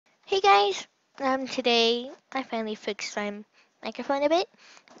Hey guys, today I finally fixed my microphone a bit.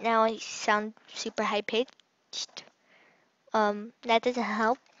 Now I sound super high pitched. That doesn't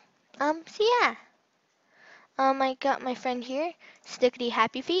help. So yeah. I got my friend here, Stickity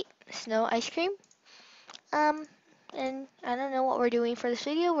Happy Feet, Snow Ice Cream. And I don't know what we're doing for this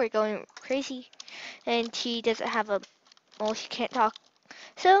video. We're going crazy, and she doesn't have well, she can't talk.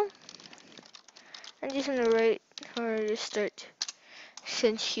 So I'm just gonna write her to start,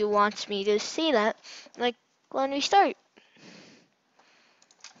 since she wants me to say that, like when we start.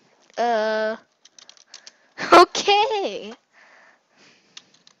 Uh. Okay.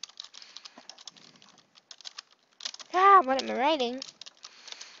 What am I writing?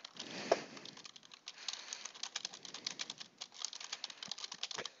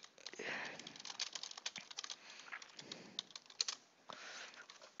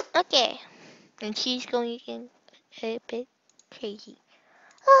 Okay. And she's going again a bit crazy.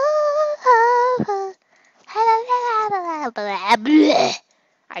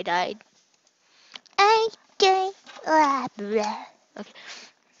 I died. Okay.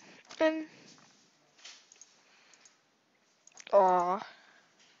 Okay. Oh,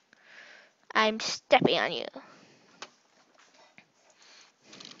 I'm stepping on you.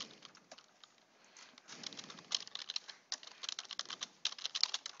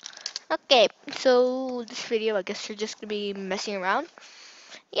 Okay, so this video, I guess we're just gonna be messing around.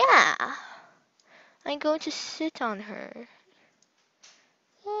 Yeah, I'm going to sit on her.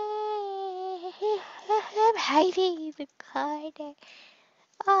 I'm hiding the corner.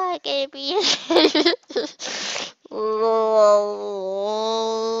 Oh, I can be.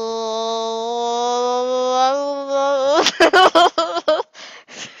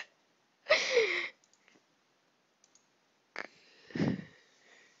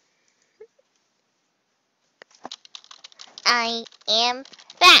 I am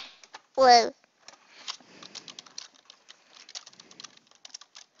fat. Whoa.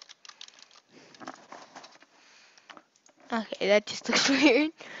 Okay, that just looks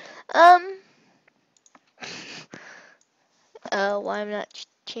weird. Why I'm not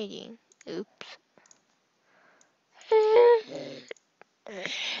changing? Oops.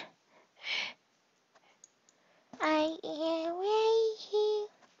 I am right here.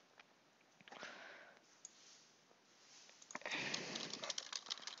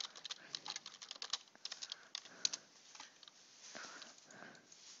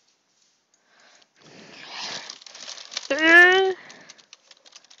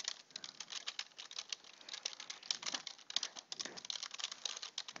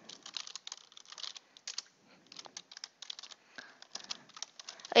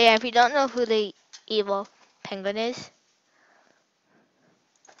 Oh yeah, if you don't know who the evil penguin is,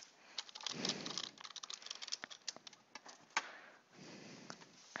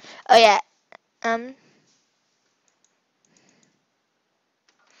 oh yeah,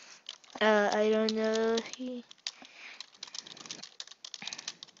 I don't know if he.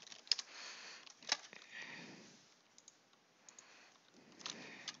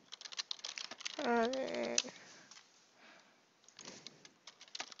 Uh,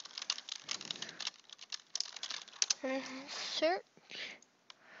 Search.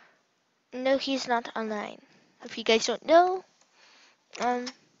 No, he's not online. If you guys don't know,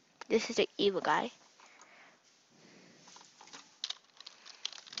 this is the evil guy.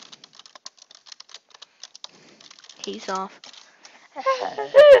 He's off.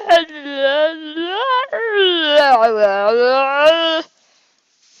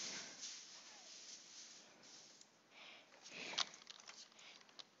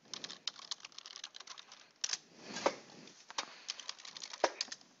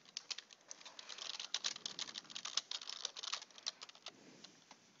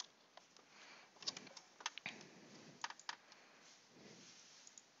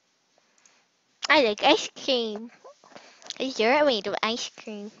 I like ice cream. You're made of ice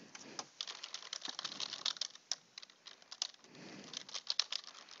cream.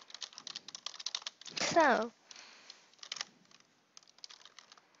 So,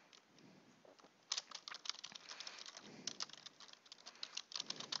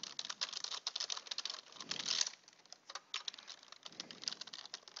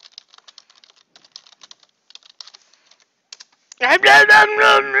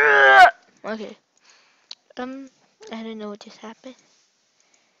 okay. I don't know what just happened.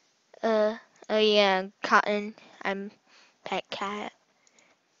 Oh yeah, Cotton. I'm pet cat.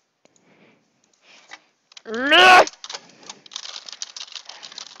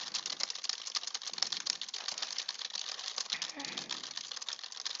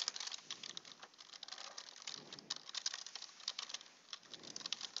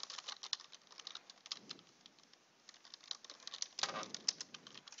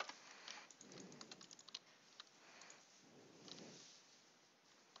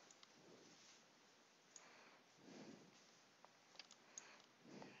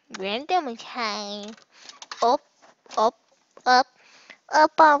 Random time. Up, up, up,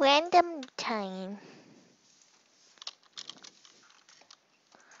 up a random time.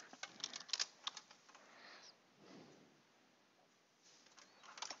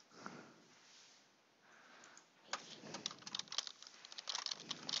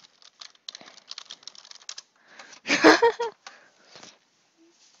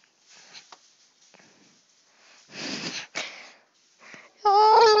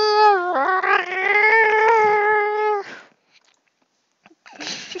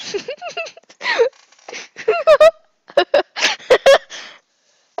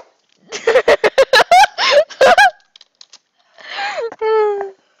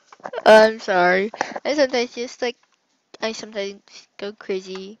 I'm sorry. I sometimes go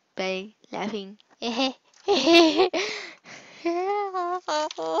crazy by laughing.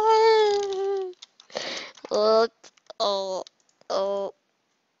 Oh, oh, oh.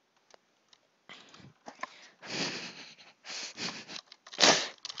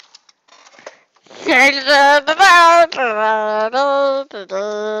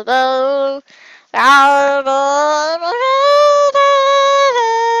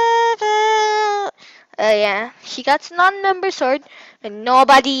 Yeah, she got a non-member sword, and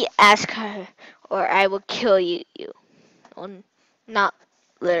nobody ask her, or I will kill you. Oh, not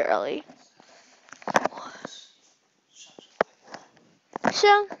literally.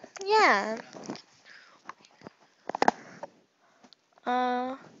 So, yeah.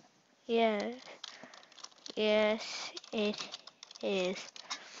 Uh, yeah. Yes, it is.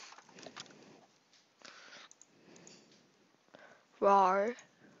 Rar.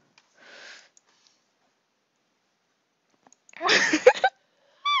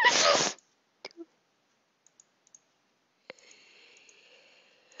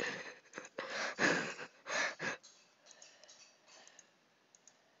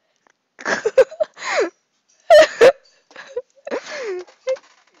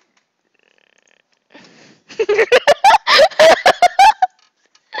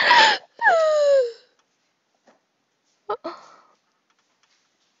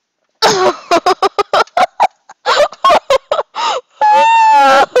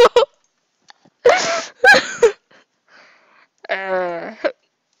 Uh.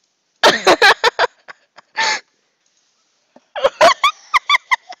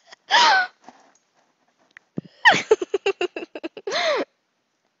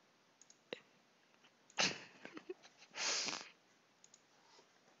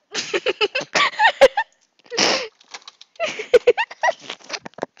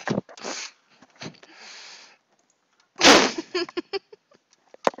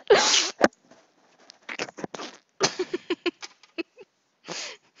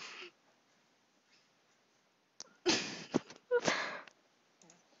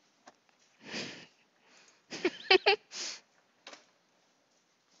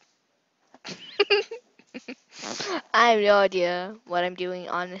 I have no idea what I'm doing,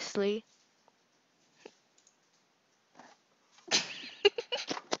 honestly.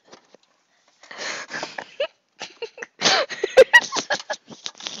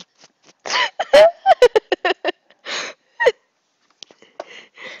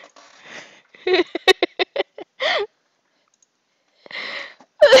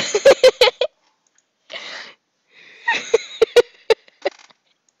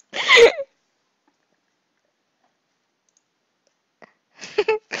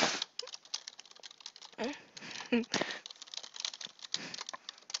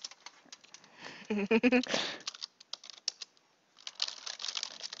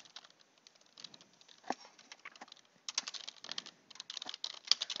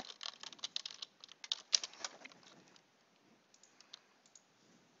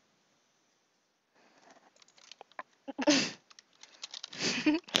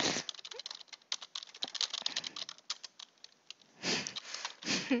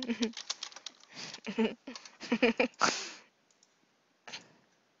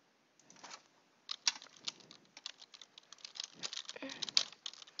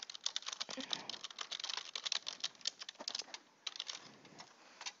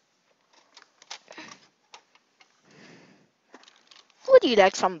 Would you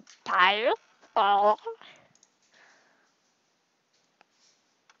like some pie? Oh.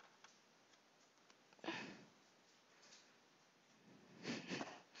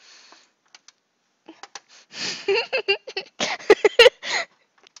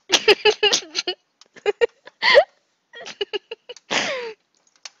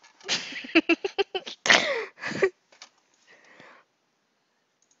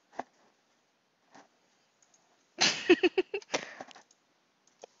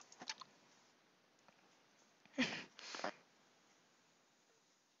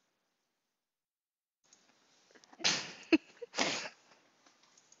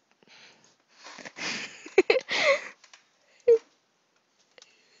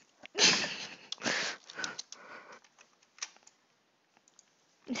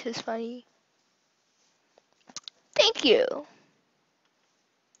 This is funny. Thank you.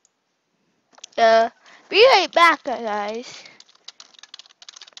 Be right back, guys.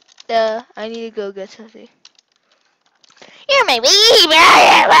 I need to go get something. You're my baby.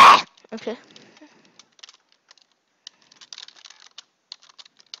 Okay.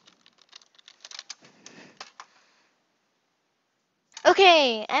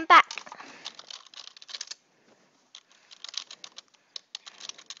 Okay, I'm back.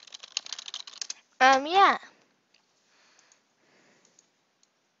 Yeah.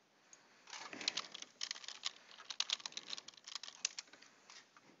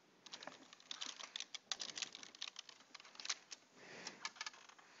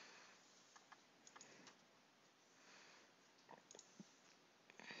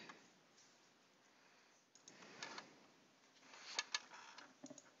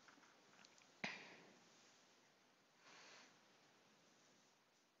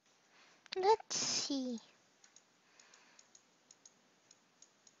 Let's see.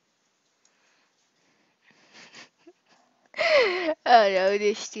 Oh no,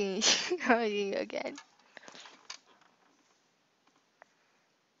 this thing is running again.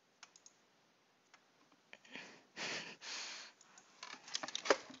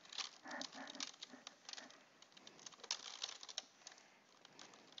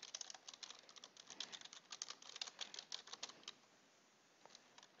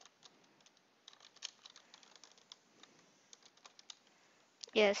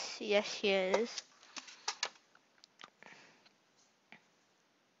 Yes, she is.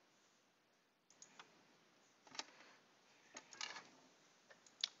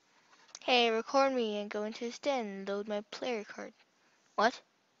 Hey, record me and go into his den and load my player card. What?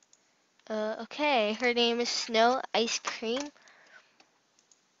 Okay. Her name is Snow Ice Cream.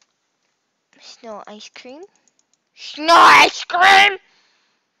 Snow Ice Cream? Snow Ice Cream!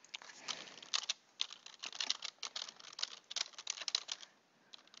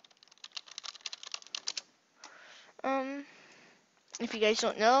 If you guys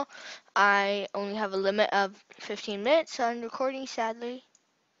don't know, I only have a limit of 15 minutes on recording, sadly.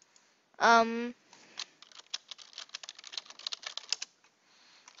 I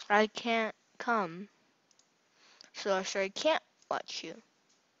can't come. So I can't watch you.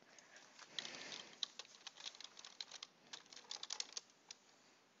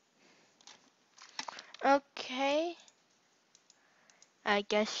 Okay. I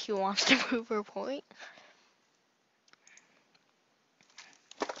guess she wants to prove her point.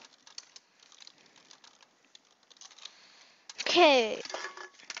 Okay.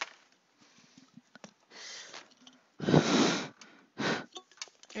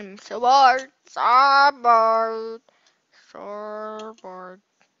 I'm so bored. So bored. So bored.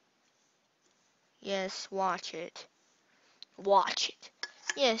 Yes, watch it. Watch it.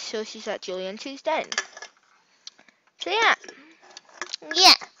 Yes, so she's at Julian Tuesday. So yeah.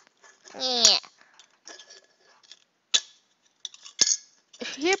 Yeah. Yeah.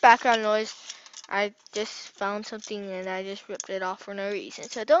 If you hear background noise, I just found something and I just ripped it off for no reason.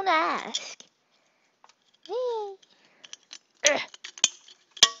 So don't ask.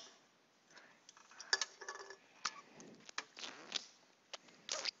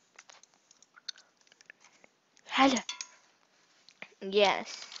 Hello.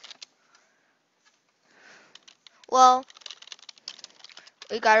 Yes. Well,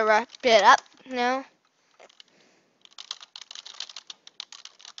 we gotta wrap it up now.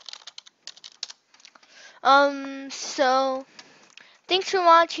 So thanks for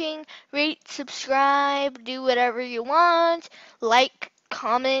watching. Rate, subscribe, do whatever you want. Like,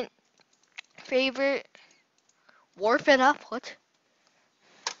 comment, favorite, warp it up. What?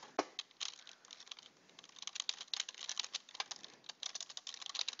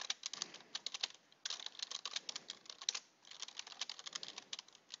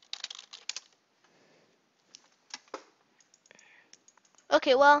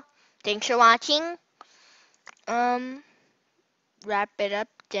 Okay, well, thanks for watching. Wrap it up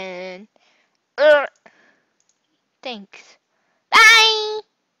then. Thanks.